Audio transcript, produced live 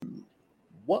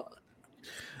one.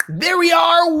 There we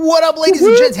are. What up, ladies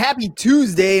and gents? Happy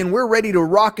Tuesday, and we're ready to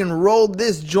rock and roll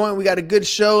this joint. We got a good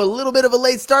show, a little bit of a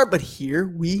late start, but here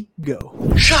we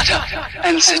go. Shut up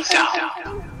and sit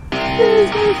down.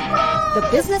 The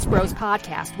Business Bros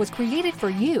Podcast was created for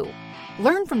you.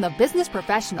 Learn from the business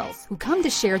professionals who come to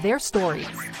share their stories.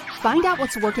 Find out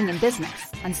what's working in business,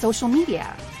 on social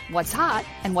media, what's hot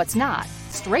and what's not,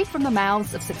 straight from the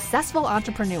mouths of successful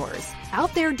entrepreneurs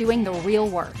out there doing the real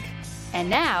work. And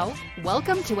now,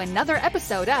 welcome to another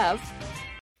episode of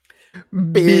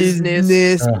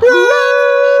Business Bros.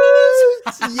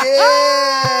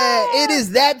 Yeah, it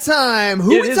is that time.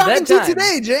 Who are we talking to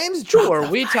today, James? Who are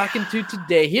we talking to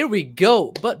today? Here we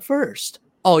go. But first,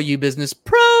 all you business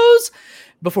pros,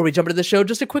 before we jump into the show,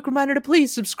 just a quick reminder to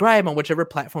please subscribe on whichever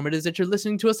platform it is that you're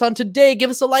listening to us on today. Give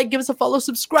us a like, give us a follow,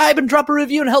 subscribe, and drop a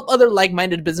review and help other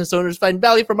like-minded business owners find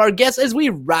value from our guests as we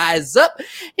rise up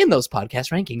in those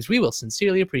podcast rankings. We will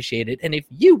sincerely appreciate it. And if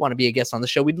you want to be a guest on the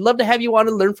show, we'd love to have you on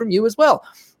and learn from you as well.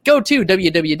 Go to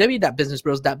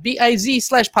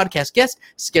www.businessbros.biz/podcast guest,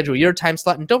 schedule your time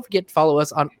slot, and don't forget to follow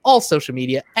us on all social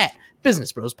media at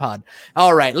Business Bros Pod.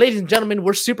 All right, ladies and gentlemen,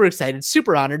 we're super excited,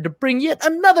 super honored to bring yet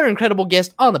another incredible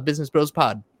guest on the Business Bros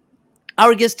Pod.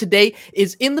 Our guest today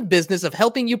is in the business of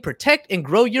helping you protect and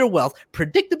grow your wealth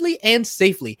predictably and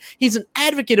safely. He's an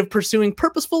advocate of pursuing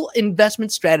purposeful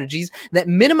investment strategies that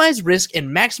minimize risk and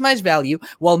maximize value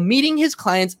while meeting his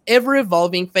clients'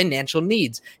 ever-evolving financial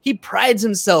needs. He prides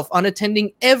himself on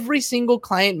attending every single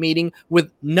client meeting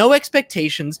with no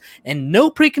expectations and no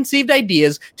preconceived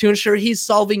ideas to ensure he's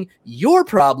solving your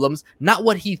problems, not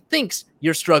what he thinks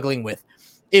you're struggling with.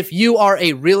 If you are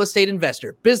a real estate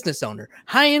investor, business owner,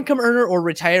 high-income earner, or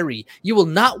retiree, you will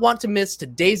not want to miss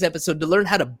today's episode to learn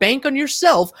how to bank on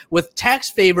yourself with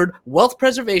tax-favored wealth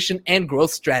preservation and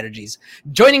growth strategies.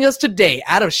 Joining us today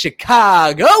out of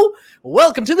Chicago,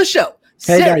 welcome to the show,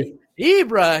 hey Seri guys.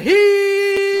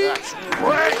 Ibrahim. That's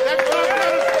great.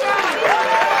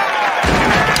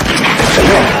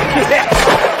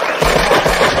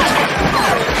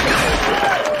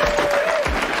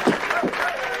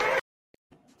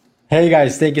 Hey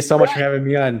guys, thank you so much for having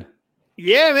me on.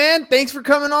 Yeah, man. Thanks for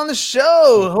coming on the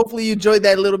show. Hopefully you enjoyed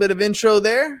that little bit of intro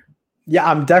there. Yeah,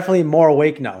 I'm definitely more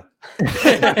awake now.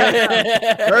 Perfect.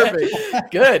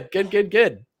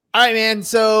 Good. All right, man.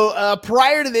 So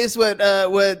prior to this, what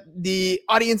the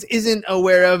audience isn't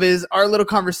aware of is our little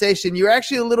conversation. You're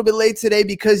actually a little bit late today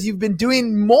because you've been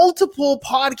doing multiple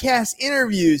podcast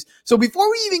interviews. So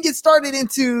before we even get started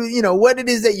into what it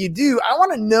is that you do, I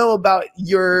want to know about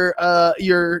your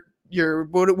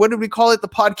what did we call it? The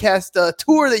podcast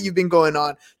tour that you've been going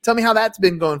on. Tell me how that's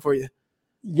been going for you.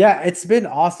 Yeah, it's been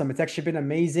awesome. It's actually been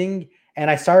amazing.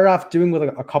 And I started off doing with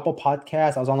a couple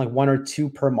podcasts. I was on like 1 or 2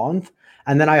 per month.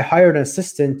 And then I hired an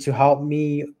assistant to help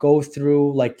me go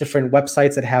through like different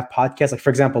websites that have podcasts. Like, for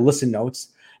example, Listen Notes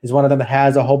is one of them that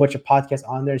has a whole bunch of podcasts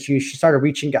on there. She started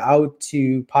reaching out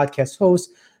to podcast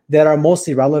hosts that are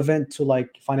mostly relevant to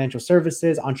like financial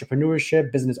services,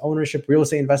 entrepreneurship, business ownership, real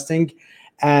estate investing,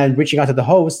 and reaching out to the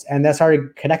hosts. And that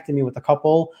started connecting me with a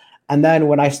couple. And then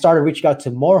when I started reaching out to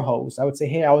more hosts, I would say,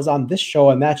 hey, I was on this show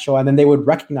and that show. And then they would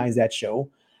recognize that show.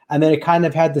 And then it kind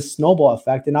of had this snowball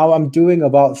effect. And now I'm doing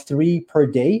about 3 per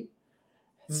day.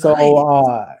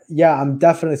 So yeah, I'm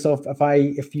definitely. So if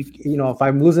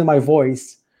I'm losing my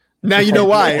voice, now you know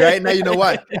why, right? Now you know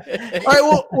why. All right,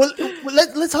 well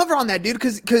let's hover on that, dude,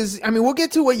 because I mean, we'll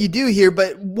get to what you do here,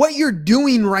 but what you're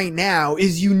doing right now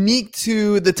is unique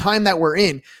to the time that we're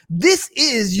in. This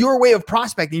is your way of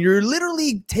prospecting. You're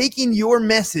literally taking your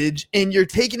message and you're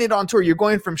taking it on tour. You're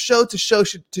going from show to show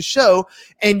to show,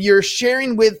 and you're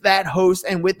sharing with that host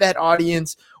and with that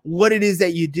audience what it is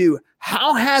that you do.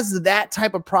 How has that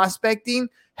type of prospecting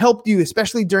helped you,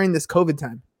 especially during this COVID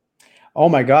time? Oh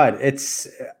my God, it's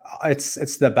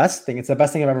the best thing. It's the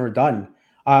best thing I've ever done.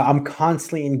 I'm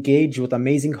constantly engaged with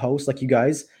amazing hosts like you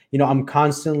guys. I'm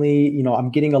constantly, I'm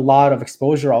getting a lot of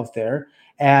exposure out there.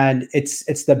 And it's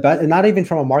the best, and not even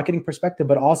from a marketing perspective,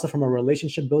 but also from a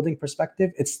relationship building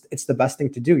perspective. It's the best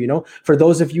thing to do. For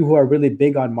those of you who are really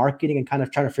big on marketing and kind of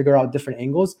trying to figure out different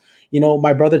angles,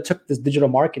 my brother took this digital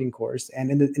marketing course, and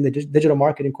in the digital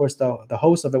marketing course, the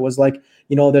host of it was like,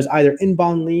 there's either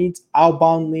inbound leads,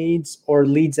 outbound leads, or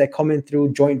leads that come in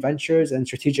through joint ventures and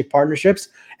strategic partnerships.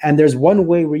 And there's one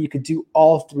way where you could do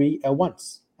all 3 at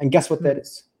once. And guess what that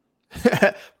is?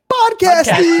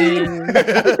 Podcasting.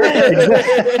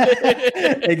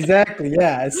 Exactly.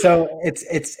 Yeah. So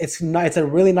it's a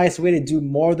really nice way to do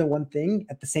more than one thing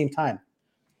at the same time.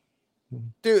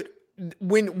 Dude,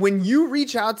 when you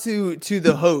reach out to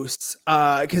the hosts,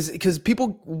 because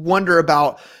people wonder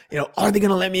about, are they going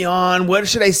to let me on? What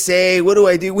should I say? What do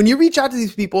I do? When you reach out to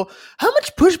these people, how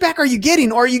much pushback are you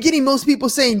getting? Or are you getting most people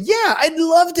saying, yeah, I'd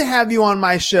love to have you on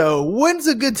my show. When's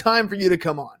a good time for you to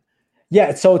come on?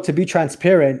 Yeah, so to be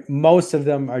transparent, most of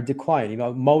them are decline.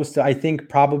 I think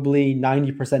probably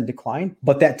 90% decline,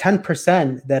 but that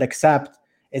 10% that accept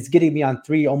is getting me on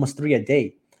almost three a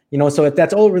day. So if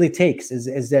that's all it really takes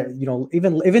is that,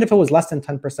 even if it was less than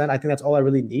 10%, I think that's all I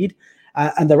really need.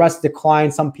 And the rest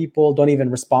decline. Some people don't even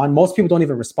respond. Most people don't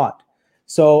even respond.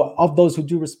 So of those who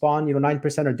do respond,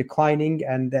 9% are declining,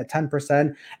 and that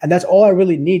 10%, and that's all I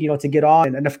really need, to get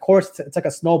on. And of course, it's like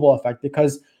a snowball effect,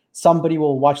 because somebody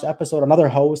will watch the episode, another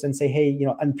host, and say, hey,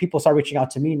 and people start reaching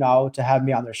out to me now to have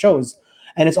me on their shows.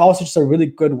 And it's also just a really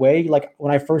good way. Like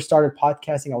when I first started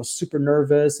podcasting, I was super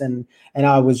nervous and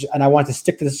I wanted to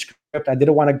stick to the script. I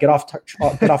didn't want to get off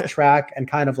track and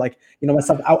kind of like,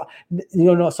 myself out,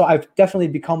 so I've definitely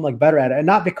become like better at it. And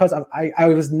not because I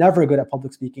was never good at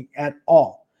public speaking at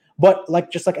all, but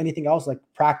just like anything else, like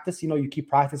practice, you keep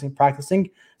practicing.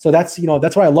 So that's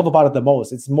what I love about it the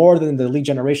most. It's more than the lead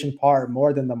generation part,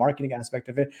 more than the marketing aspect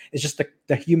of it. It's just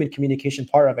the human communication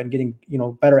part of it and getting,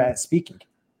 better at speaking.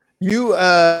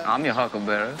 I'm your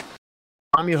Huckleberry.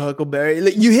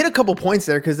 You hit a couple points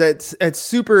there, because that's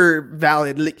super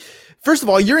valid. First of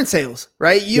all, you're in sales,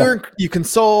 right? You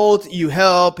consult, you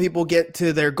help people get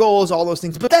to their goals, all those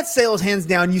things. But that's sales, hands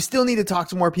down. You still need to talk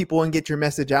to more people and get your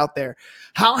message out there.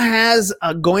 How has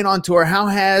going on tour? How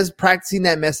has practicing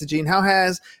that messaging? How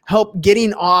has help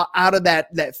getting out of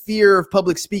that fear of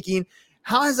public speaking?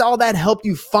 How has all that helped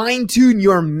you fine tune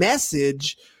your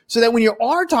message, so that when you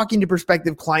are talking to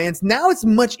prospective clients, now it's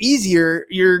much easier.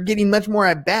 You're getting much more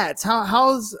at bats.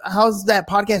 How's that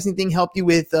podcasting thing helped you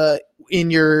with in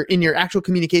your actual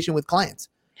communication with clients?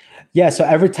 Yeah, so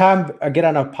every time I get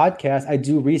on a podcast, I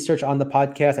do research on the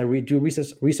podcast. I do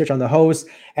research on the host,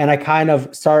 and I kind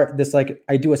of start this, like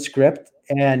I do a script,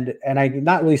 and I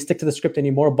not really stick to the script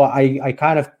anymore, but I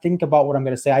kind of think about what I'm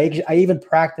going to say. I even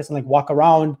practice and walk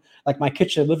around my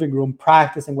kitchen, living room,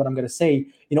 practicing what I'm going to say,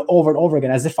 over and over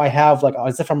again, as if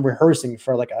I'm rehearsing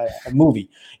for a movie,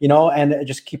 and I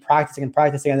just keep practicing. And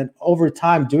then over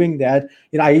time doing that,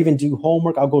 I even do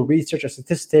homework. I'll go research a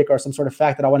statistic or some sort of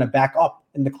fact that I want to back up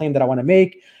in the claim that I want to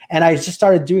make. And I just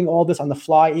started doing all this on the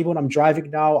fly. Even when I'm driving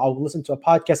now, I'll listen to a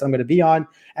podcast I'm going to be on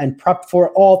and prep for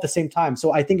it all at the same time.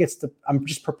 So I think I'm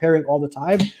just preparing all the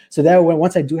time, so that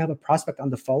once I do have a prospect on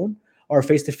the phone or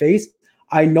face-to-face,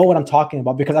 I know what I'm talking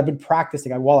about, because I've been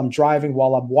practicing while I'm driving,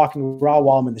 while I'm walking around,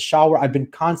 while I'm in the shower. I've been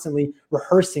constantly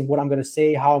rehearsing what I'm going to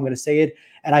say, how I'm going to say it.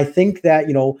 And I think that,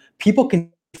 people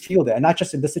can feel that, and not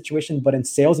just in this situation, but in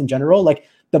sales in general.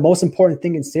 The most important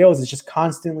thing in sales is just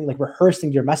constantly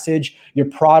rehearsing your message, your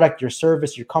product, your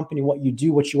service, your company, what you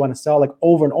do, what you want to sell,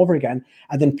 over and over again.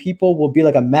 And then people will be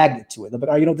like a magnet to it. They'll be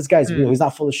like, oh, this guy's real. He's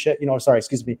not full of shit. Sorry,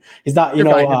 excuse me. He's not,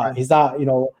 he's not, he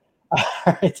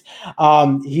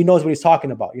knows what he's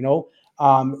talking about,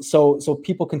 so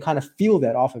people can kind of feel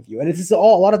that off of you. And a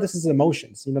lot of this is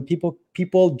emotions.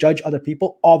 People judge other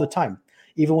people all the time.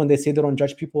 Even when they say they don't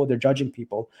judge people, they're judging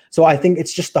people. So I think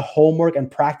it's just the homework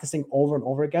and practicing over and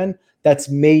over again that's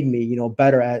made me,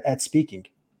 better at speaking.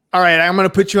 All right, I'm going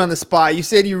to put you on the spot. You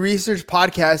said you research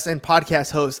podcasts and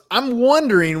podcast hosts. I'm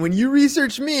wondering, when you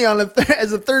research me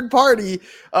as a third party,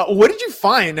 what did you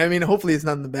find? I mean, hopefully it's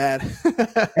nothing bad.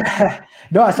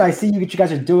 No, so I see what you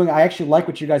guys are doing. I actually like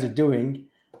what you guys are doing.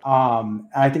 And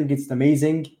I think it's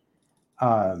amazing.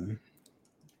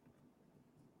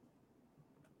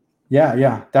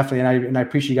 Yeah, definitely. And I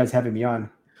appreciate you guys having me on.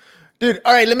 Dude,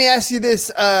 all right, let me ask you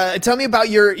this. Tell me about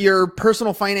your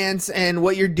personal finance and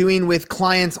what you're doing with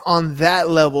clients on that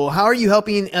level. How are you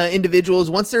helping individuals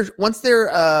once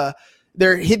they're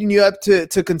hitting you up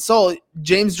to consult?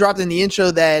 James dropped in the intro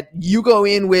that you go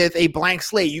in with a blank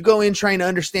slate. You go in trying to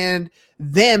understand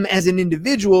them as an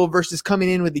individual versus coming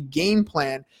in with a game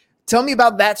plan. Tell me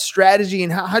about that strategy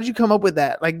and how'd you come up with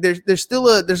that?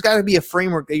 There's got to be a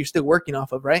framework that you're still working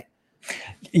off of, right?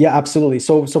 Yeah, absolutely.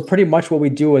 So pretty much what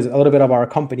we do is a little bit of our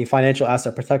company, Financial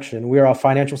Asset Protection. We are a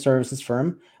financial services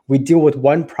firm. We deal with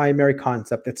one primary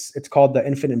concept. It's called the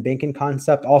infinite banking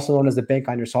concept, also known as the bank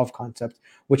on yourself concept,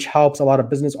 which helps a lot of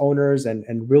business owners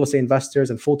and real estate investors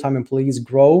and full-time employees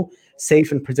grow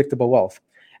safe and predictable wealth.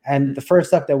 And the first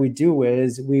step that we do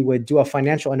is we would do a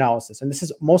financial analysis. And this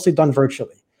is mostly done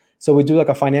virtually. So we do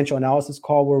a financial analysis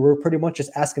call where we're pretty much just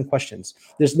asking questions.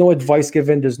 There's no advice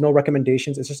given. There's no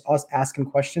recommendations. It's just us asking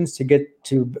questions to get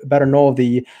to better know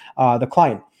the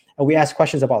client. And we ask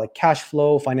questions about cash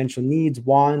flow, financial needs,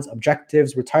 wants,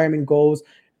 objectives, retirement goals,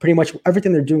 pretty much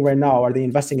everything they're doing right now. Are they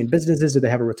investing in businesses? Do they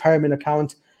have a retirement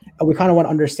account? And we kind of want to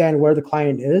understand where the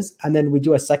client is. And then we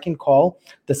do a second call.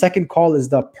 The second call is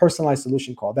the personalized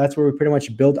solution call. That's where we pretty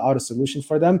much build out a solution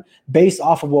for them based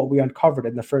off of what we uncovered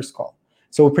in the first call.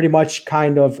 So we pretty much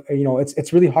kind of,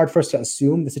 it's really hard for us to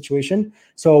assume the situation.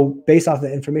 So based off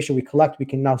the information we collect, we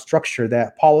can now structure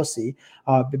that policy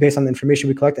based on the information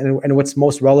we collect and what's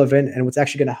most relevant and what's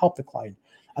actually going to help the client.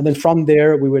 And then from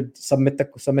there, we would submit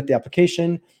the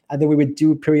application, and then we would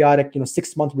do periodic,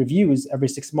 6-month reviews every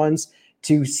 6 months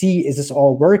to see, is this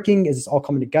all working? Is this all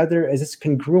coming together? Is this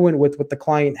congruent with what the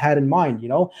client had in mind,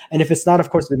 And if it's not, of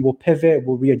course, then we'll pivot,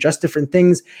 we'll readjust different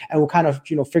things, and we'll kind of,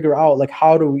 figure out like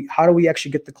how do we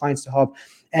actually get the clients to help.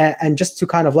 And just to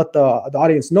kind of let the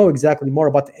audience know exactly more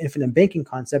about the infinite banking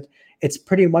concept, it's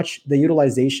pretty much the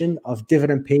utilization of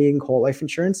dividend paying whole life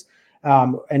insurance.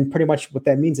 And pretty much what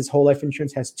that means is whole life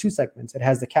insurance has 2 segments. It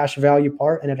has the cash value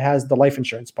part and it has the life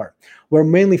insurance part. We're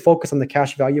mainly focused on the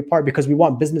cash value part because we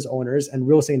want business owners and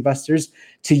real estate investors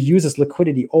to use this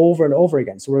liquidity over and over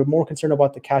again. So we're more concerned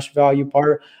about the cash value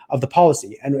part of the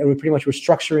policy. And we're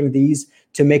structuring these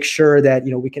to make sure that,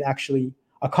 we can actually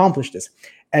accomplish this.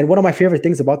 And one of my favorite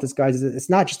things about this, guys, is it's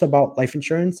not just about life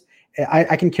insurance.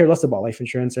 I can care less about life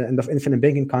insurance and the infinite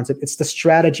banking concept. It's the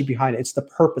strategy behind it. It's the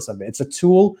purpose of it. It's a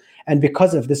tool. And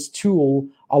because of this tool,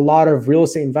 a lot of real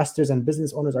estate investors and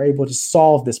business owners are able to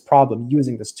solve this problem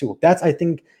using this tool. That's, I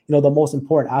think, the most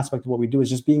important aspect of what we do is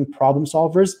just being problem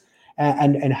solvers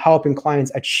and helping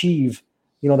clients achieve,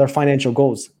 their financial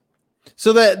goals.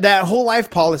 So that whole life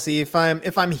policy, if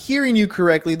I'm hearing you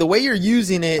correctly, the way you're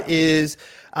using it is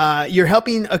you're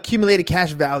helping accumulate a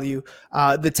cash value.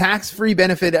 The tax-free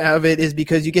benefit of it is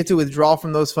because you get to withdraw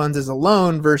from those funds as a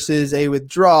loan versus a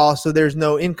withdrawal. So there's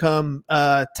no income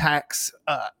tax.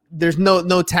 There's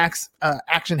no tax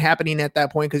action happening at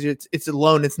that point because it's a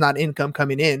loan. It's not income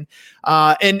coming in.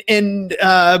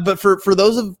 But for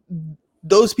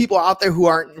those people out there who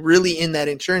aren't really in that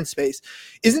insurance space,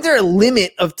 isn't there a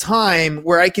limit of time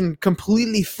where I can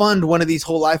completely fund one of these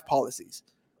whole life policies?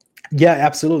 Yeah,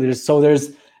 absolutely. So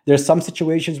there's some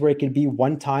situations where it could be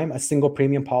one time, a single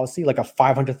premium policy, like a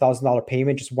 $500,000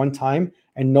 payment, just one time,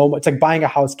 and it's like buying a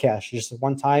house cash, just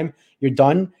one time, you're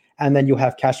done. And then you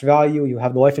have cash value, you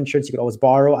have the life insurance, you could always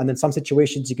borrow. And then some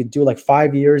situations you could do like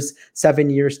 5 years,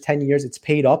 7 years, 10 years, it's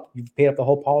paid up. You've paid up the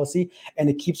whole policy and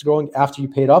it keeps growing after you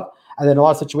paid up. And then a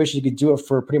lot of situations you could do it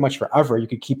for pretty much forever. You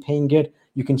could keep paying it.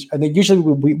 And then usually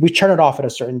we turn it off at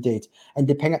a certain date. And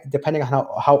depending on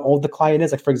how old the client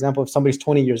is, like for example, if somebody's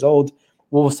 20 years old,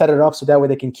 we'll set it up so that way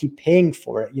they can keep paying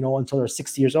for it, until they're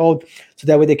 60 years old. So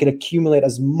that way they can accumulate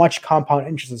as much compound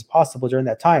interest as possible during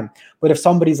that time. But if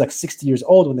somebody's like 60 years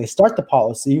old when they start the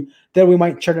policy, then we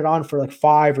might turn it on for like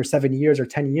 5 or 7 years or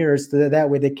 10 years. So that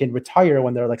way they can retire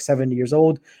when they're like 70 years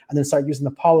old and then start using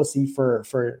the policy for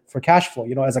cash flow,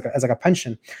 as like a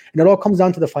pension. And it all comes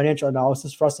down to the financial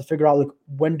analysis for us to figure out like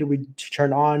when do we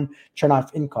turn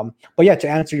off income. But yeah, to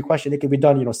answer your question, it could be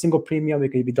done, single premium. It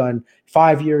could be done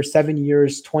 5 years, 7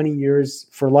 years, 20 years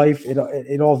for life.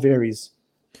 It all varies.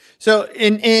 So,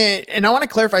 and I want to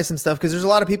clarify some stuff because there's a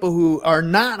lot of people who are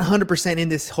not 100% in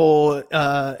this whole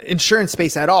insurance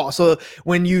space at all. So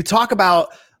when you talk about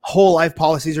whole life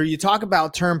policies or you talk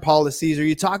about term policies or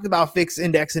you talk about fixed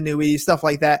index annuities, stuff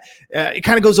like that, it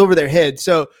kind of goes over their head.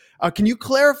 So can you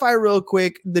clarify real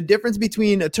quick the difference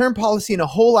between a term policy and a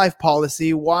whole life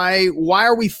policy? Why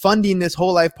are we funding this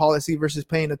whole life policy versus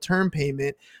paying a term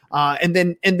payment? And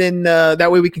then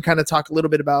that way we can kind of talk a little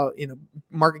bit about,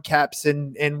 market caps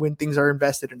and when things are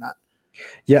invested or not.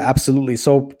 Yeah, absolutely.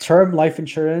 So term life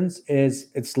insurance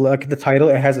it's like the title,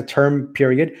 it has a term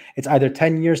period. It's either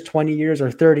 10 years, 20 years, or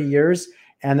 30 years.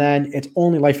 And then it's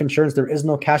only life insurance. There is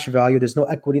no cash value. There's no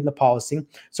equity in the policy.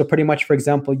 So pretty much, for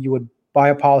example, you would buy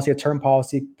a policy, a term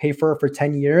policy, pay for it for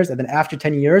 10 years. And then after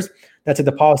 10 years, that's it.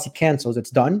 The policy cancels. It's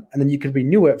done. And then you could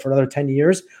renew it for another 10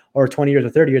 years or 20 years or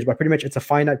 30 years. But pretty much it's a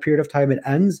finite period of time. It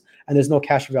ends and there's no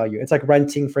cash value. It's like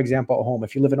renting, for example, a home.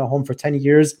 If you live in a home for 10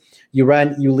 years, you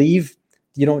rent, you leave,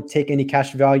 you don't take any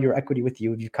cash value or equity with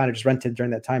you. You kind of just rent it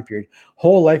during that time period.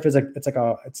 Whole life is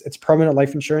it's permanent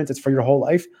life insurance. It's for your whole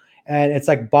life. And it's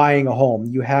like buying a home.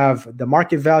 You have the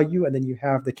market value, and then you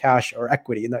have the cash or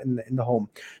equity in the home.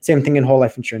 Same thing in whole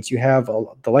life insurance. You have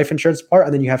the life insurance part,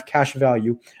 and then you have cash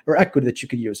value or equity that you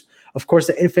could use. Of course,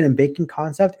 the infinite banking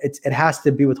concept, it has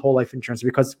to be with whole life insurance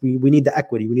because we need the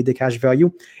equity, we need the cash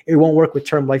value. It won't work with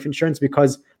term life insurance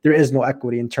because there is no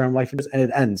equity in term life insurance, and it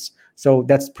ends. So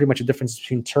that's pretty much the difference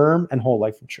between term and whole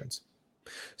life insurance.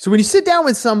 So when you sit down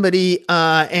with somebody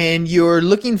and you're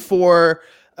looking for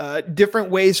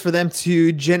different ways for them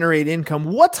to generate income.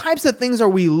 What types of things are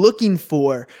we looking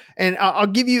for? And I'll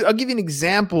give you an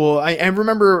example. I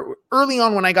remember early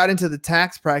on when I got into the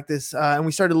tax practice and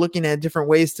we started looking at different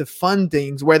ways to fund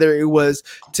things, whether it was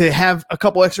to have a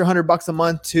couple extra $100 a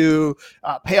month to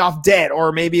pay off debt,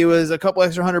 or maybe it was a couple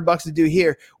extra $100 to do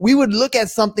here. We would look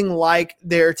at something like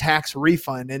their tax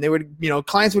refund, and they would,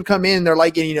 clients would come in, they're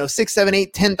like getting,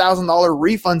 $6,000, $7,000, $8,000, $10,000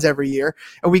 refunds every year.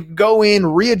 And we go in,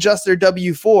 readjust their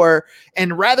W-4.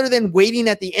 And rather than waiting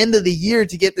at the end of the year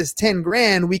to get this 10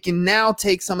 grand, we can now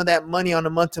take some of that money on a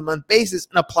month-to-month basis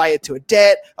and apply it to a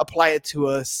debt, apply it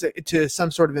to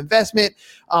some sort of investment.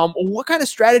 What kind of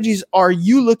strategies are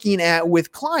you looking at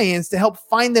with clients to help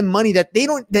find them money that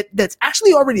that's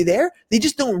actually already there? They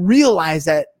just don't realize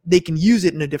that they can use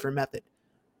it in a different method.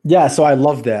 Yeah, so I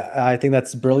love that. I think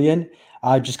that's brilliant.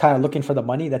 Just kind of looking for the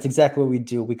money. That's exactly what we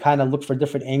do. We kind of look for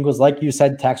different angles. Like you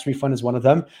said, tax refund is one of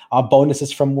them.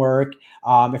 Bonuses from work.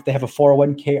 If they have a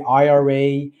 401k,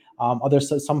 IRA,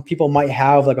 some people might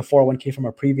have like a 401k from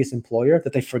a previous employer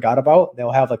that they forgot about.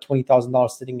 They'll have like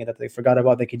 $20,000 sitting in that they forgot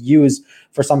about they could use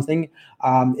for something.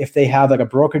 If they have like a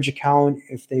brokerage account,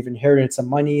 if they've inherited some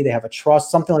money, they have a trust,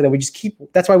 something like that. We just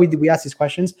that's why we ask these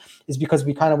questions, is because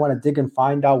we kind of want to dig and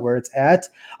find out where it's at.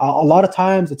 A lot of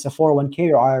times it's a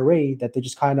 401k or IRA that they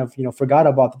just kind of, forgot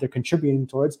about, that they're contributing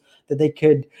towards, that they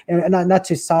could, and not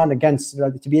to sound against,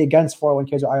 to be against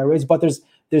 401ks or IRAs, but there's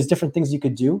different things you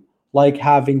could do, like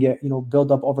having it,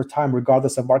 build up over time,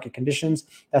 regardless of market conditions.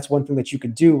 That's one thing that you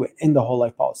could do in the whole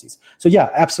life policies. So yeah,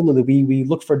 absolutely. We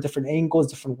look for different angles,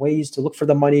 different ways to look for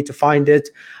the money, to find it,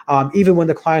 even when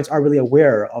the clients aren't really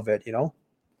aware of it,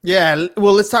 Yeah,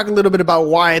 well, let's talk a little bit about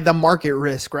why the market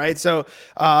risk, right? So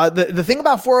the thing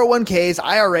about 401ks,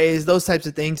 IRAs, those types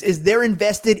of things is they're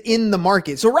invested in the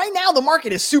market. So right now the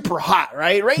market is super hot,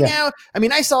 right? Now, I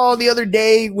mean, I saw the other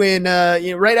day when,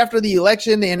 right after the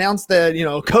election, they announced that,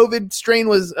 COVID strain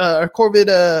was,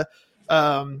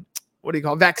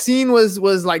 vaccine was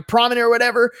like prominent or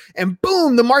whatever, and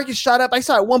boom, the market shot up. I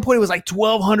saw at one point it was like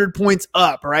 1,200 points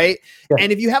up, right? Yeah.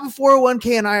 And if you have a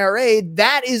 401k and IRA,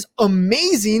 that is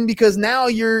amazing, because now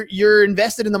you're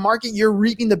invested in the market, you're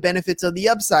reaping the benefits of the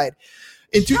upside.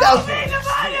 In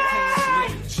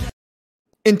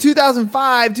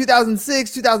 2005,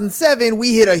 2006, 2007,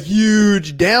 we hit a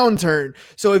huge downturn.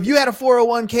 So if you had a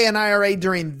 401k and IRA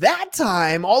during that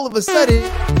time, all of a sudden,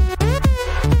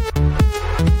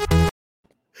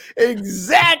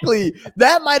 exactly.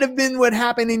 That might have been what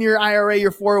happened in your IRA,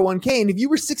 your 401k. And if you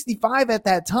were 65 at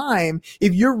that time,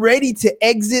 if you're ready to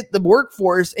exit the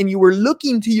workforce and you were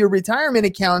looking to your retirement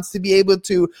accounts to be able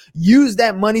to use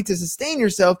that money to sustain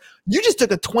yourself, you just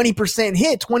took a 20%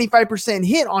 hit, 25%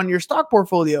 hit on your stock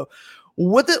portfolio.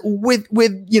 Now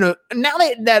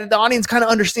that the audience kind of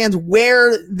understands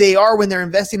where they are when they're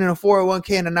investing in a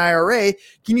 401k and an IRA,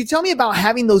 can you tell me about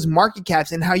having those market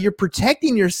caps and how you're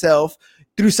protecting yourself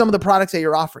through some of the products that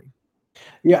you're offering?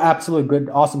 Yeah, absolutely. Good.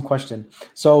 Awesome question.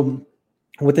 So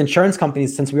with insurance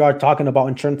companies, since we are talking about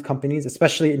insurance companies,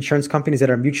 especially insurance companies that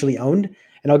are mutually owned,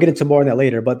 and I'll get into more on that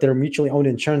later, but they're mutually owned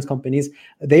insurance companies,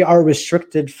 they are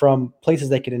restricted from places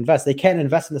they can invest. They can't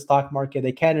invest in the stock market.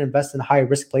 They can't invest in high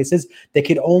risk places. They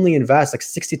could only invest like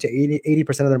 60 to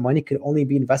 80% of their money could only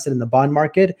be invested in the bond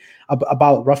market,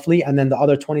 about roughly, and then the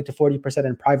other 20 to 40%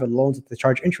 in private loans that they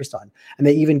charge interest on. And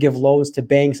they even give loans to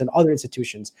banks and other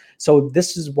institutions. So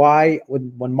this is why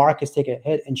when markets take a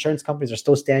hit, insurance companies are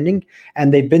still standing,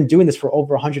 and they've been doing this for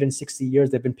over 160 years.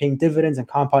 They've been paying dividends and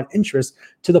compound interest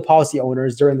to the policy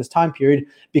owners during this time period,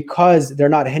 because they're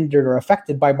not hindered or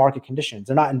affected by market conditions.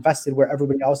 They're not invested where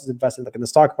everybody else is invested, like in the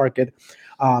stock market.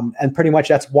 And pretty much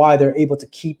that's why they're able to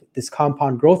keep this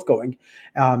compound growth going,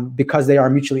 because they are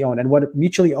mutually owned. And what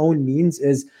mutually owned means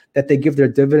is that they give their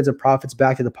dividends and profits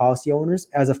back to the policy owners,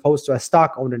 as opposed to a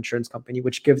stock-owned insurance company,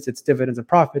 which gives its dividends and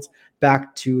profits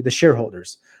back to the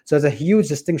shareholders. So there's a huge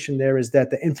distinction there, is that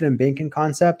the infinite banking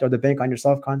concept, or the bank on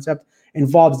yourself concept,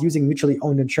 involves using mutually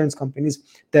owned insurance companies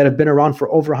that have been around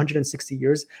for over 160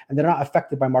 years, and they're not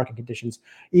affected by market conditions.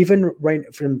 Even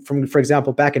right from for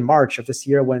example, back in March of this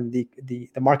year, when the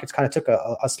markets kind of took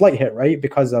a slight hit, right,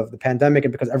 because of the pandemic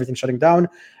and because everything's shutting down,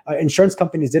 insurance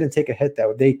companies didn't take a hit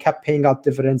though. They kept paying out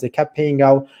dividends. They kept paying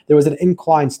out. There was an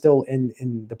incline still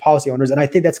in the policy owners, and I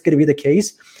think that's going to be the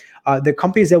case. The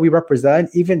companies that we represent,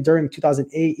 even during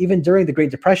 2008, even during the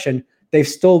Great Depression, they've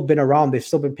still been around. They've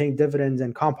still been paying dividends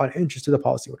and compound interest to the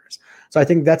policy owners. So I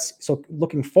think so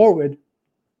looking forward,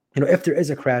 if there is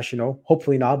a crash,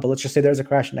 hopefully not, but let's just say there's a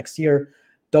crash next year,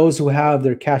 those who have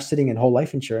their cash sitting in whole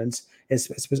life insurance,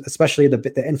 especially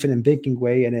the infinite banking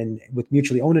way, and with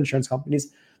mutually owned insurance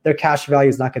companies, their cash value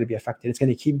is not going to be affected. It's going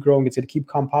to keep growing. It's going to keep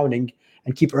compounding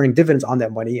and keep earning dividends on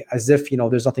that money as if,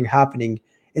 there's nothing happening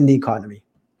in the economy.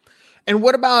 And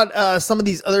what about some of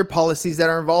these other policies that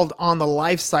are involved on the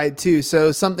life side too?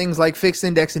 So some things like fixed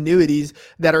index annuities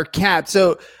that are capped.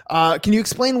 So can you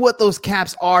explain what those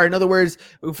caps are? In other words,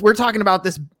 if we're talking about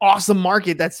this awesome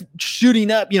market that's shooting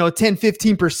up, 10,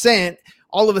 15%,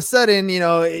 all of a sudden,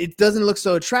 it doesn't look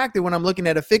so attractive when I'm looking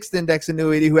at a fixed index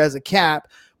annuity who has a cap.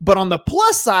 But on the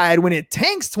plus side, when it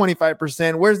tanks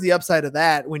 25%, where's the upside of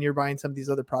that when you're buying some of these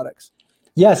other products?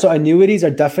 Yeah, so annuities are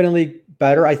definitely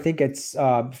better. I think it's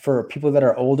for people that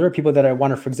are older, people that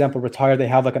want to, for example, retire. They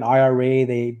have like an IRA.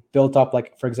 They built up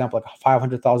for example, like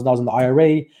 $500,000 in the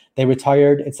IRA. They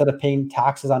retired. Instead of paying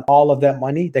taxes on all of that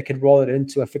money, they could roll it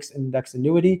into a fixed index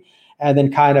annuity and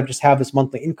then kind of just have this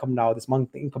monthly income now, this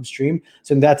monthly income stream.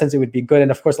 So in that sense, it would be good.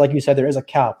 And of course, like you said, there is a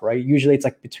cap, right? Usually it's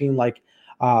like between like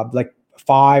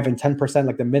 5 and 10%.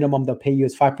 Like the minimum they'll pay you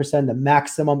is 5%. The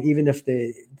maximum, even if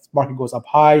the market goes up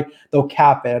high, they'll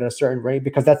cap it at a certain rate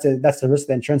because that's the risk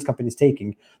the insurance company is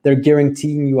taking. They're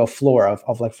guaranteeing you a floor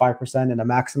of like 5% and a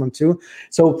maximum too.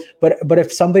 So, but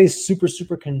if somebody's super,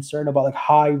 super concerned about like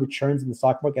high returns in the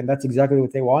stock market, and that's exactly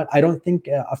what they want, I don't think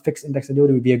a fixed index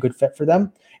annuity would be a good fit for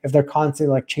them. If they're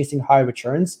constantly like chasing high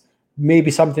returns,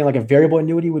 maybe something like a variable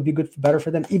annuity would be better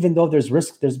for them, even though there's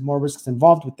more risks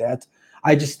involved with that.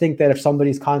 I just think that if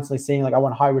somebody's constantly saying like, I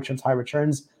want high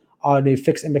returns on a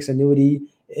fixed index annuity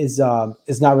is not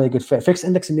really a good fit. Fixed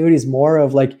index annuity is more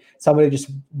of like somebody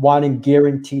just wanting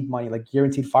guaranteed money, like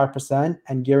guaranteed 5%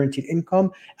 and guaranteed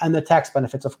income, and the tax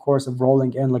benefits, of course, of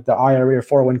rolling in like the IRA or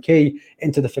 401k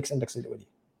into the fixed index annuity.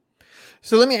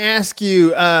 So let me ask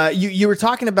you, you were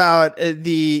talking about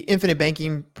the infinite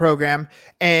banking program,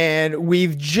 and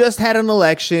we've just had an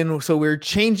election. So we're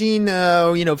changing,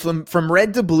 from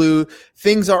red to blue.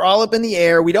 Things are all up in the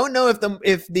air. We don't know if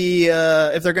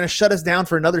they're going to shut us down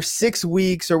for another 6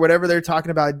 weeks or whatever they're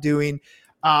talking about doing.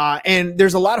 And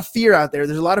there's a lot of fear out there.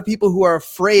 There's a lot of people who are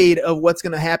afraid of what's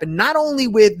going to happen, not only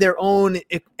with their own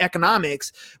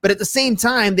economics, but at the same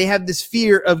time, they have this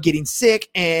fear of getting sick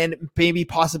and maybe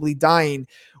possibly dying.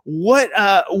 What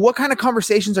kind of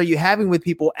conversations are you having with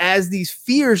people as these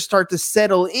fears start to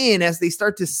settle in, as they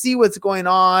start to see what's going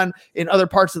on in other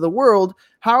parts of the world?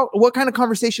 What kind of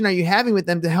conversation are you having with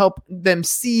them to help them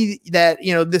see that,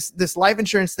 this life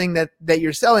insurance thing that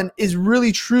you're selling is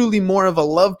really truly more of a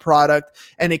love product,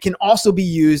 and it can also be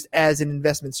used as an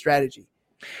investment strategy?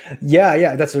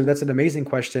 Yeah, that's an amazing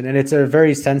question, and it's a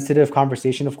very sensitive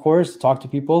conversation, of course, to talk to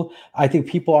people. I think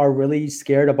people are really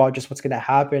scared about just what's going to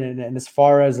happen, and as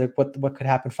far as like what could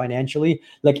happen financially,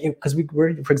 like because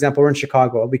for example, we're in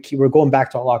Chicago, we're going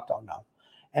back to a lockdown now.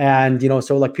 And,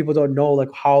 so like people don't know like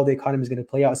how the economy is going to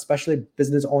play out, especially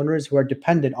business owners who are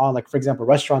dependent on like, for example,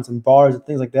 restaurants and bars and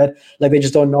things like that. Like they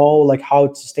just don't know like how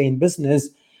to stay in business.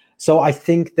 So I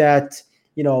think that,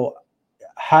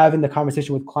 having the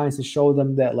conversation with clients to show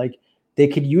them that like they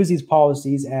could use these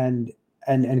policies and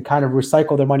kind of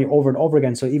recycle their money over and over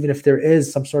again. So even if there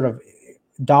is some sort of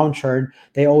downturn,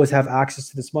 they always have access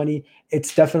to this money.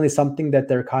 It's definitely something that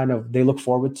they look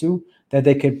forward to, that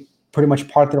they could pretty much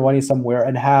park their money somewhere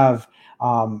and have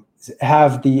the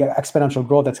exponential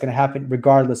growth that's going to happen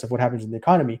regardless of what happens in the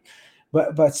economy.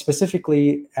 But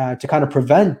specifically to kind of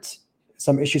prevent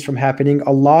some issues from happening,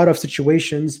 a lot of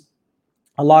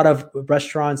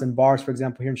restaurants and bars, for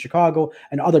example, here in Chicago,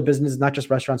 and other businesses, not just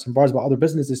restaurants and bars, but other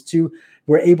businesses too,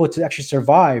 were able to actually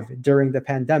survive during the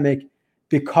pandemic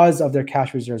because of their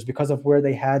cash reserves, because of where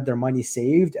they had their money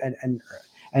saved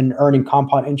and earning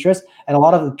compound interest. And a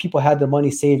lot of the people had the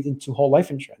money saved into whole life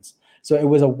insurance. So it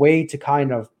was a way to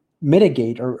kind of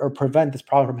mitigate or prevent this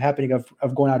problem from happening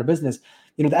of going out of business.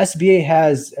 The SBA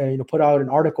has put out an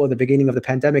article at the beginning of the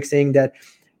pandemic saying that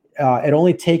it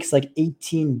only takes like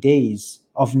 18 days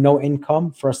of no income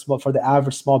for the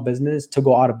average small business to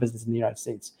go out of business in the United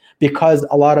States, because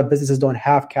a lot of businesses don't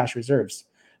have cash reserves.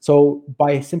 So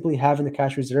by simply having the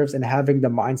cash reserves and having the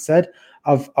mindset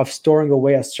of storing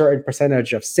away a certain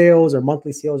percentage of sales or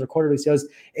monthly sales or quarterly sales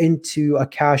into a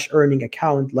cash earning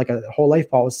account, like a whole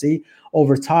life policy,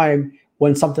 over time,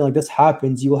 when something like this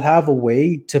happens, you will have a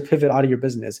way to pivot out of your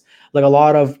business. Like a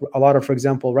lot of, for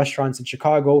example, restaurants in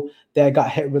Chicago that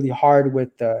got hit really hard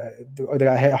with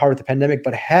the pandemic,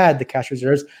 but had the cash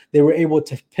reserves, they were able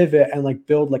to pivot and like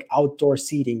build like outdoor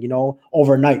seating,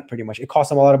 overnight pretty much. It cost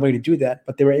them a lot of money to do that,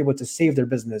 but they were able to save their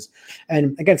business.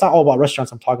 And again, it's not all about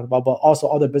restaurants I'm talking about, but also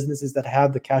other businesses that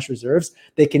have the cash reserves.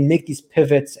 They can make these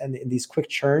pivots and these quick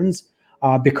churns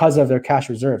because of their cash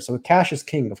reserves. So cash is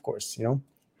king, of course,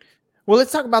 Well,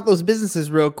 let's talk about those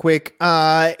businesses real quick.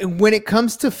 When it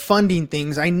comes to funding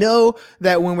things, I know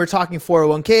that when we're talking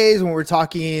 401ks, when we're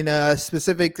talking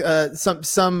specific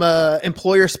some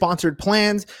employer-sponsored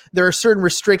plans, there are certain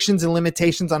restrictions and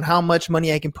limitations on how much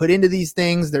money I can put into these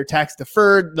things. They're tax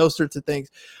deferred, those sorts of things.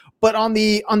 But on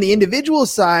the individual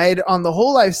side, on the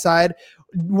whole life side,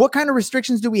 what kind of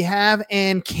restrictions do we have,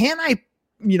 and can I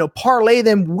parlay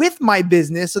them with my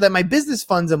business so that my business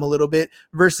funds them a little bit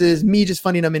versus me just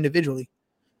funding them individually?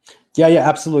 Yeah,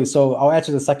 absolutely. So I'll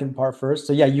answer the second part first.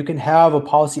 So yeah, you can have a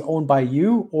policy owned by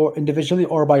you or individually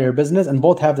or by your business, and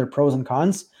both have their pros and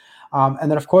cons. And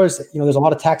then of course, there's a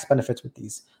lot of tax benefits with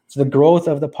these. So the growth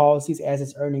of the policies as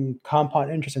it's earning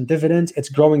compound interest and dividends, it's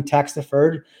growing tax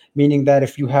deferred, meaning that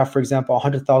if you have, for example,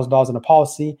 $100,000 in a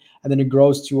policy and then it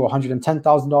grows to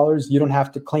 $110,000, you don't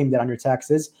have to claim that on your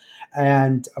taxes.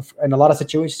 And in a lot of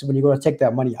situations, when you go to take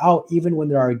that money out, even when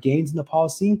there are gains in the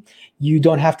policy, you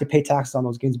don't have to pay taxes on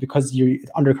those gains because you're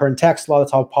under current tax law.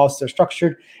 That's how policies are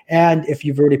structured. And if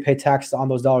you've already paid taxes on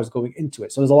those dollars going into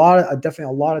it. So there's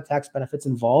definitely a lot of tax benefits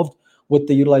involved with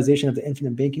the utilization of the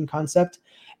infinite banking concept.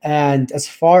 And as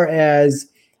far as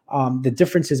the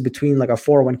differences between like a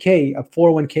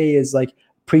 401k is like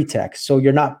pre-tax. So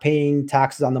you're not paying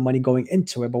taxes on the money going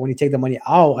into it. But when you take the money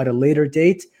out at a later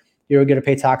date, you're going to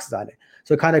pay taxes on it.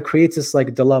 So it kind of creates this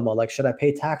like dilemma, like, should I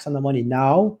pay tax on the money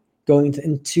now going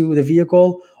into the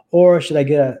vehicle, or should I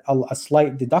get a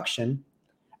slight deduction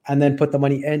and then put the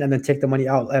money in and then take the money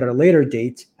out at a later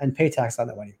date and pay tax on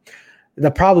that money?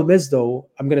 The problem is, though,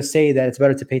 I'm going to say that it's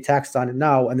better to pay tax on it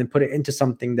now and then put it into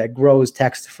something that grows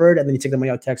tax deferred, and then you take the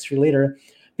money out tax free later,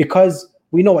 because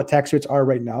we know what tax rates are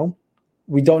right now.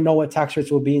 We don't know what tax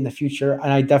rates will be in the future.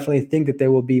 And I definitely think that they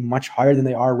will be much higher than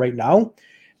they are right now,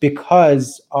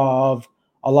 because of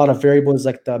a lot of variables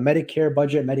like the Medicare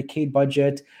budget, Medicaid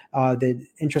budget, the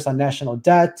interest on national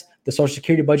debt, the Social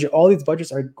Security budget. All these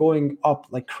budgets are going up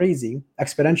like crazy,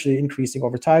 exponentially increasing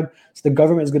over time. So the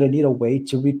government is going to need a way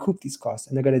to recoup these costs,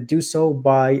 and they're going to do so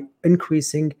by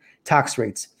increasing tax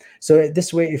rates. So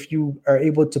this way, if you are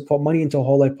able to put money into a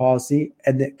whole life policy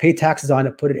and then pay taxes on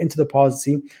it, put it into the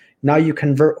policy, now you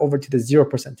convert over to the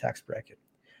 0% tax bracket.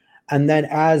 And then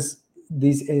as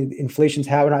these increases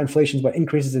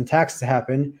in taxes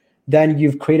happen, then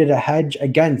you've created a hedge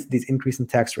against these increasing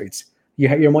tax rates.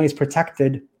 Your money is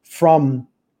protected from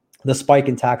the spike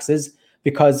in taxes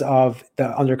because of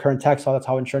the under current tax law. That's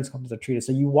how insurance companies are treated.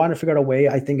 So you want to figure out a way,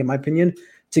 I think, in my opinion,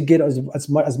 to get as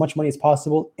much money as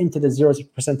possible into the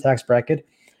 0% tax bracket.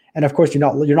 And of course, you're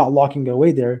not locking it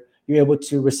away there. You're able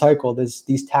to recycle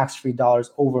these tax-free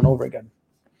dollars over and over again.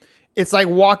 It's like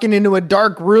walking into a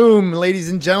dark room, ladies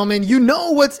and gentlemen. You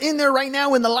know what's in there right now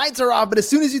when the lights are off, but as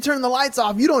soon as you turn the lights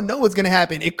off, you don't know what's going to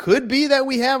happen. It could be that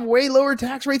we have way lower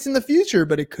tax rates in the future,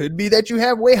 but it could be that you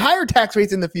have way higher tax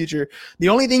rates in the future. The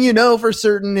only thing you know for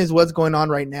certain is what's going on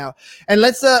right now. And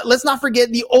let's not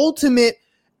forget the ultimate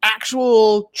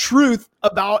actual truth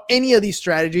about any of these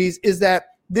strategies is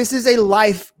that this is a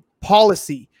life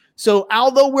policy. So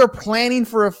although we're planning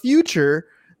for a future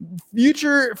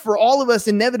for all of us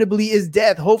inevitably is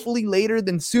death, hopefully later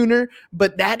than sooner,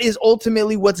 but that is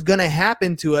ultimately what's going to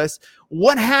happen to us.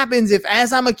 What happens if,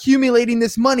 as I'm accumulating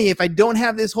this money, if I don't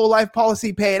have this whole life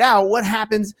policy paid out, what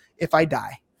happens if I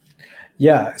die?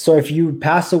 Yeah. So if you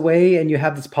pass away and you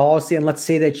have this policy, and let's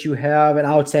say that you have an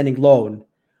outstanding loan,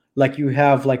 like you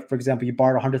have, like, for example, you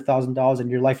borrowed $100,000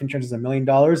 and your life insurance is $1 million,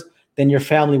 then your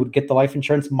family would get the life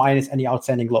insurance minus any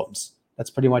outstanding loans. That's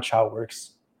pretty much how it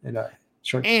works.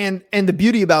 Sure. And the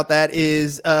beauty about that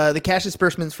is the cash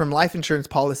disbursements from life insurance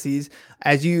policies,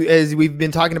 as we've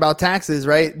been talking about taxes,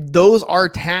 right? Those are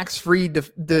tax-free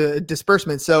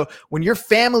disbursements. So when your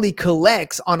family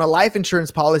collects on a life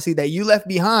insurance policy that you left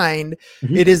behind,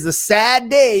 it is the sad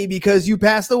day because you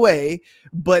passed away,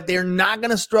 but they're not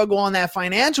going to struggle on that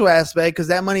financial aspect because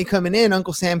that money coming in,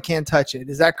 Uncle Sam can't touch it.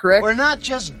 Is that correct? We're not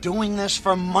just doing this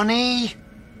for money.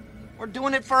 We're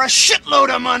doing it for a shitload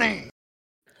of money.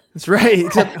 That's right.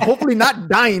 Except hopefully not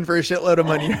dying for a shitload of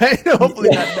money, right? Hopefully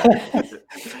not dying.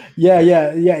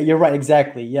 Yeah. You're right.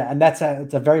 Exactly. Yeah. And it's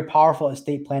a very powerful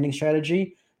estate planning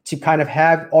strategy to kind of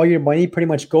have all your money pretty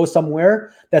much go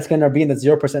somewhere that's going to be in the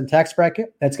 0% tax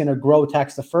bracket. That's going to grow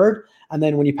tax deferred. And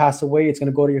then when you pass away, it's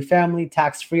going to go to your family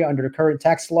tax free under the current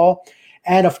tax law.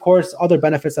 And of course, other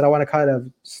benefits that I want to kind of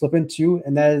slip into,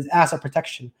 and that is asset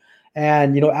protection.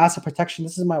 And, asset protection,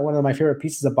 this is one of my favorite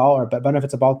pieces about, or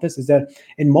benefits about this, is that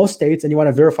in most states, and you want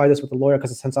to verify this with a lawyer,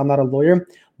 because since I'm not a lawyer,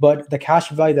 but the cash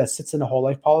value that sits in a whole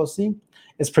life policy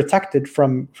is protected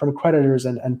from creditors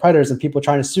and predators and people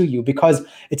trying to sue you, because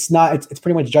it's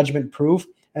pretty much judgment proof,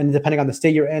 and depending on the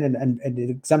state you're in, and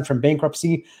exempt from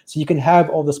bankruptcy. So you can have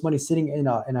all this money sitting in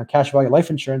a cash value life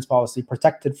insurance policy,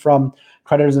 protected from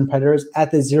creditors and predators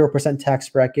at the 0% tax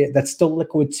bracket. That's still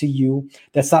liquid to you.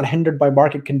 That's not hindered by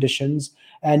market conditions.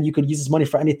 And you could use this money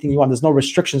for anything you want. There's no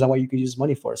restrictions on what you could use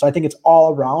money for. So I think it's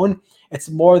all around. It's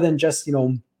more than just,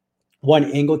 one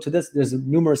angle to this. There's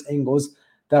numerous angles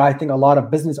that I think a lot of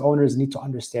business owners need to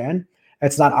understand.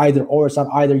 It's not either or. It's not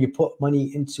either you put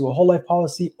money into a whole life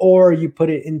policy or you put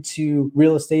it into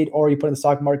real estate or you put it in the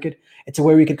stock market. It's a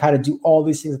way we can kind of do all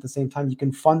these things at the same time. You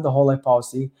can fund the whole life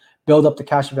policy, build up the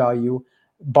cash value,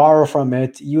 borrow from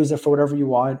it, use it for whatever you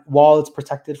want, while it's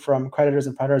protected from creditors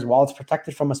and predators, while it's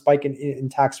protected from a spike in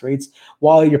tax rates,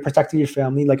 while you're protecting your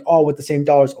family, like all with the same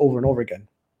dollars over and over again.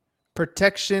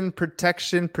 Protection,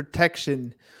 protection,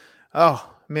 protection. Oh,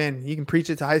 man, you can preach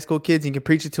it to high school kids, you can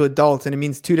preach it to adults, and it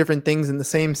means two different things in the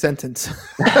same sentence.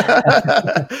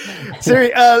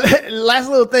 Siri, last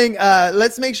little thing.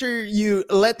 Let's make sure you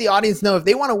let the audience know if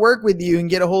they want to work with you and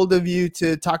get a hold of you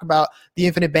to talk about the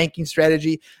infinite banking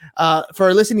strategy. For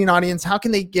our listening audience, how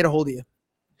can they get a hold of you?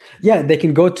 Yeah, they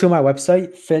can go to my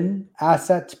website,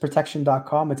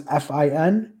 finassetprotection.com. It's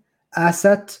FIN,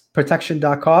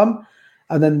 assetprotection.com.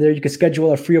 And then there you can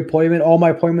schedule a free appointment. All my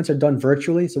appointments are done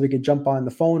virtually, so we can jump on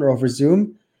the phone or over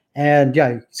Zoom. And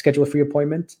yeah, schedule a free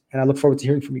appointment. And I look forward to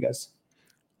hearing from you guys.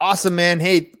 Awesome, man.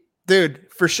 Hey, dude,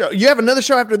 for sure. You have another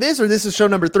show after this, or this is show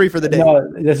number 3 for the day? No,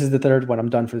 this is the third one. I'm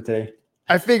done for today.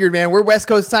 I figured, man. We're West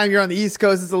Coast time. You're on the East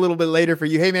Coast. It's a little bit later for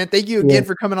you. Hey, man, thank you again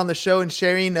for coming on the show and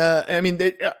sharing.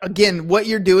 Again, what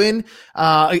you're doing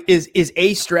is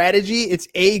a strategy. It's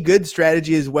a good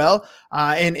strategy as well.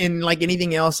 And like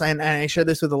anything else, and I share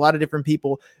this with a lot of different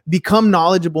people, become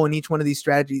knowledgeable in each one of these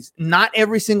strategies. Not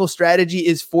every single strategy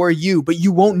is for you, but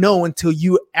you won't know until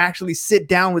you actually sit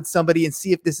down with somebody and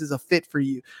see if this is a fit for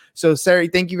you. So, Sari,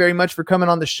 thank you very much for coming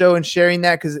on the show and sharing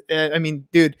that. Because,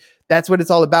 dude, that's what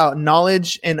it's all about.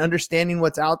 Knowledge and understanding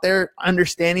what's out there,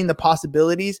 understanding the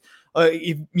possibilities.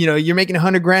 If you're making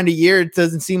 $100,000 a year, it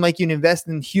doesn't seem like you can invest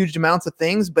in huge amounts of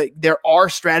things, but there are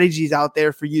strategies out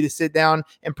there for you to sit down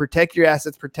and protect your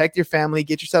assets, protect your family,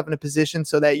 get yourself in a position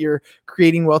so that you're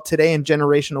creating wealth today and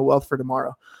generational wealth for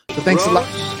tomorrow. So thanks a lot.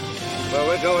 Where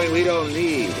we're going, we don't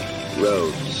need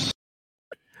roads.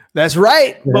 That's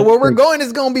right. But where we're going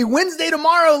is going to be Wednesday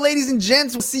tomorrow, ladies and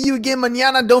gents. We'll see you again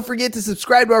mañana. Don't forget to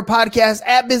subscribe to our podcast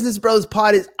at Business Bros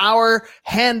Pod is our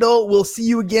handle. We'll see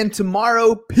you again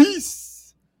tomorrow.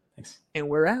 Peace. Thanks. And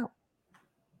we're out.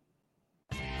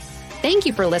 Thank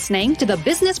you for listening to the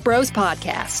Business Bros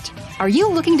Podcast. Are you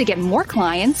looking to get more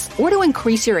clients or to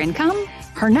increase your income?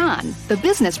 Hernan, the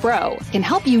business bro, can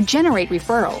help you generate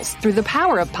referrals through the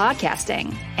power of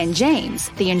podcasting. And James,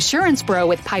 the insurance bro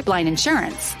with Pipeline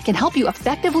Insurance, can help you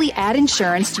effectively add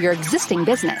insurance to your existing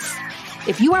business.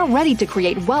 If you are ready to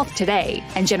create wealth today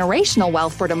and generational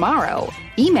wealth for tomorrow,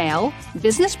 email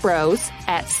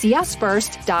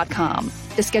businessbros@csfirst.com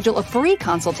to schedule a free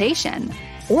consultation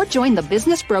or join the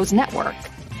Business Bros Network,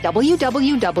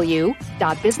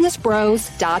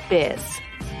 www.businessbros.biz.